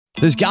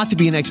There's got to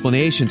be an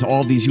explanation to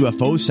all of these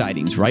UFO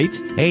sightings, right?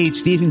 Hey,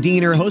 it's Stephen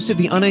Diener, host of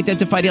the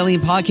Unidentified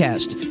Alien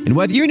Podcast. And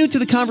whether you're new to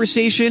the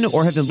conversation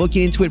or have been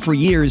looking into it for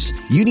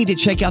years, you need to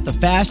check out the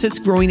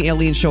fastest growing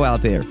alien show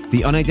out there,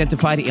 the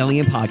Unidentified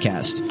Alien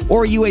Podcast,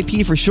 or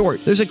UAP for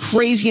short. There's a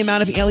crazy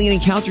amount of alien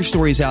encounter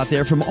stories out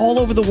there from all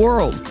over the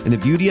world. And the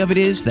beauty of it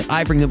is that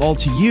I bring them all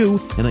to you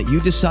and let you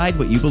decide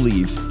what you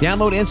believe.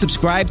 Download and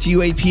subscribe to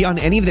UAP on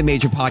any of the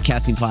major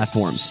podcasting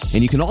platforms.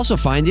 And you can also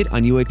find it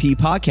on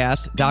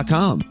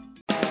UAPpodcast.com.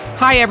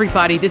 Hi,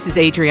 everybody. This is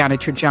Adriana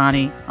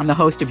Trajani. I'm the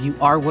host of You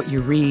Are What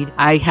You Read.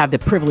 I have the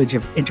privilege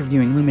of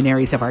interviewing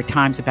luminaries of our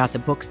times about the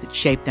books that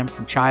shaped them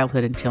from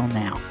childhood until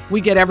now.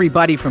 We get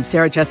everybody from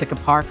Sarah Jessica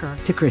Parker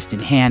to Kristen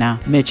Hanna,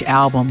 Mitch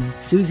Albom,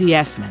 Susie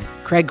Essman,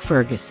 Craig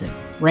Ferguson,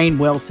 Rainn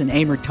Wilson,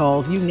 Amor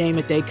Tolls, you name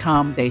it, they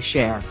come, they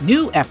share.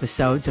 New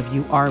episodes of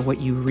You Are What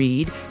You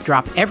Read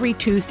drop every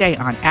Tuesday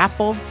on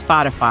Apple,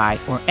 Spotify,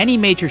 or any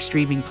major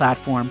streaming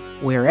platform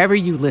wherever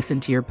you listen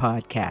to your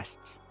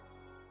podcasts.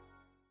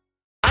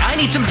 I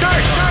need some dirt.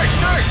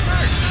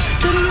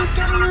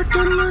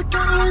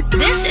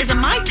 This is a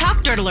My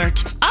Talk Dirt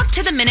Alert. Up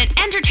to the minute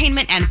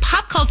entertainment and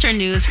pop culture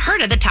news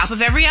heard at the top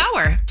of every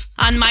hour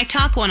on My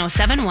Talk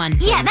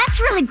 107.1. Yeah, that's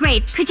really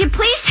great. Could you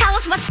please tell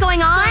us what's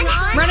going on?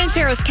 Ronan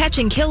Farrow's Catch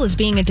and Kill is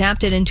being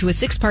adapted into a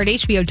 6-part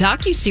HBO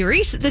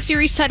docuseries. The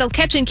series, titled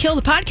Catch and Kill,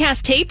 the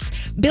podcast tapes,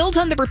 builds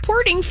on the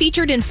reporting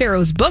featured in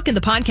Farrow's book and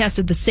the podcast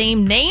of the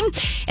same name,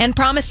 and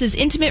promises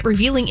intimate,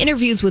 revealing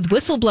interviews with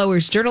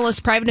whistleblowers, journalists,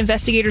 private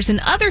investigators,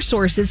 and other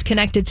sources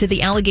connected to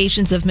the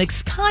allegations of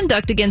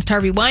misconduct against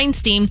Harvey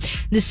Weinstein.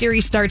 The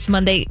series starts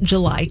Monday,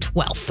 July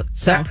 12th.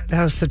 So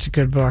that was such a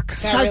good book.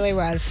 That really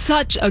was.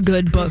 Such a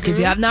good book. If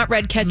you have not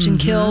read Catch and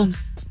Kill,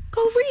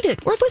 go read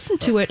it or listen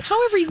to it.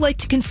 However you like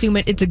to consume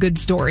it, it's a good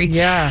story.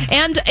 Yeah.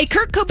 And a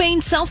Kurt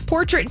Cobain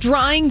self-portrait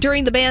drawing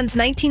during the band's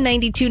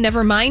 1992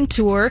 Nevermind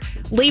tour,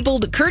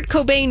 labeled Kurt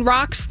Cobain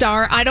Rock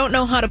Star, I Don't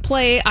Know How to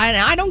Play,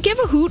 I Don't Give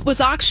a Hoot,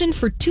 was auctioned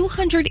for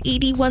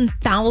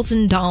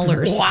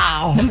 $281,000.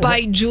 Wow.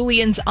 By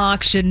Julian's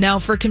Auction. Now,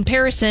 for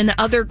comparison,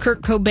 other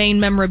Kurt Cobain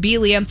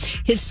memorabilia,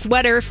 his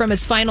sweater from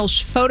his final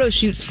photo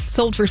shoots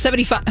sold for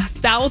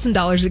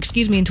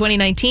 $75,000, in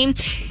 2019,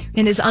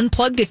 and his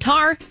unplugged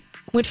guitar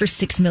went for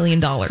 $6 million.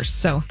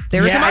 So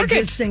there is a market.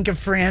 I just think of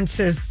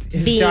Frances,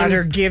 his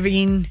daughter,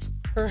 giving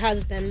her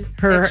husband,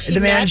 the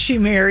man she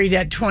married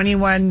at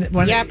 21, the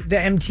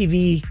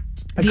MTV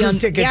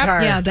acoustic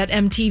guitar. Yeah, that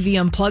MTV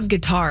unplugged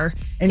guitar.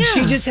 And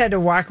she just had to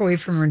walk away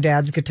from her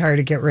dad's guitar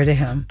to get rid of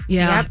him.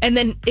 Yeah. Yep. And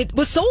then it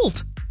was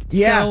sold.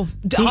 Yeah. So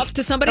off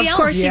to somebody else. Of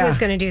course he was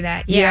going to do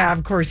that. Yeah,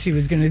 of course he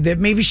was going to do that.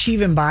 Maybe she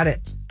even bought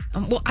it.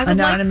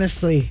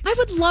 Anonymously. I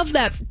would love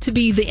that to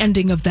be the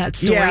ending of that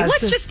story. Yeah,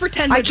 Let's just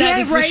pretend that I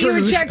can't is write the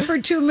truth. you a check for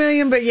 $2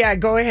 million, but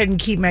go ahead and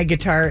keep my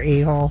guitar,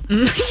 a-hole.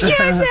 Yeah,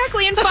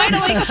 exactly. And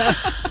finally,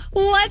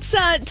 let's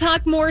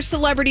talk more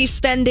celebrity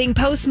spending.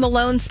 Post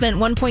Malone spent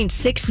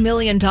 $1.6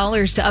 million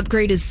to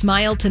upgrade his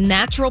smile to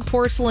natural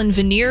porcelain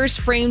veneers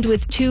framed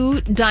with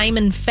 2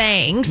 diamond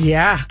fangs.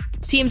 Yeah.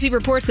 TMZ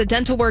reports that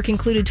dental work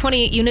included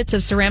 28 units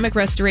of ceramic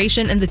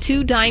restoration, and the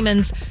 2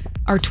 diamonds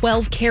are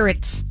 12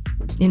 carats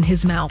in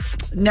his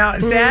mouth. Now,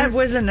 if that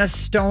wasn't a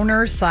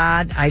stoner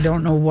thought, I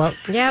don't know what.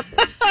 Yep.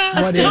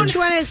 Each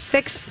one is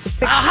six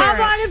How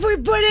about if we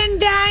put in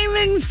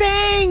diamond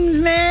fangs,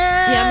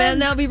 man? Yeah, man,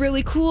 that would be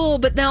really cool.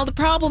 But now the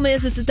problem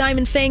is the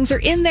diamond fangs are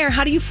in there.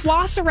 How do you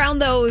floss around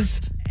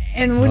those?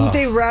 And wouldn't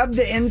they rub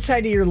the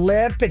inside of your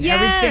lip and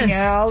everything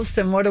else?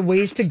 And what a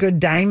waste of good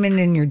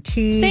diamond in your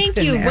teeth.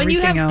 Thank you. When you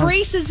have else.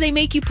 braces, they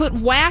make you put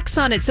wax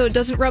on it so it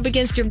doesn't rub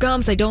against your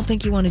gums. I don't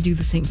think you want to do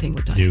the same thing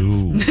with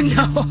diamonds.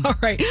 No. All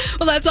right.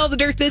 Well, that's all the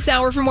dirt this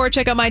hour. For more,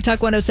 check out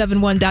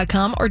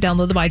mytalk1071.com or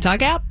download the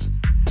MyTalk app.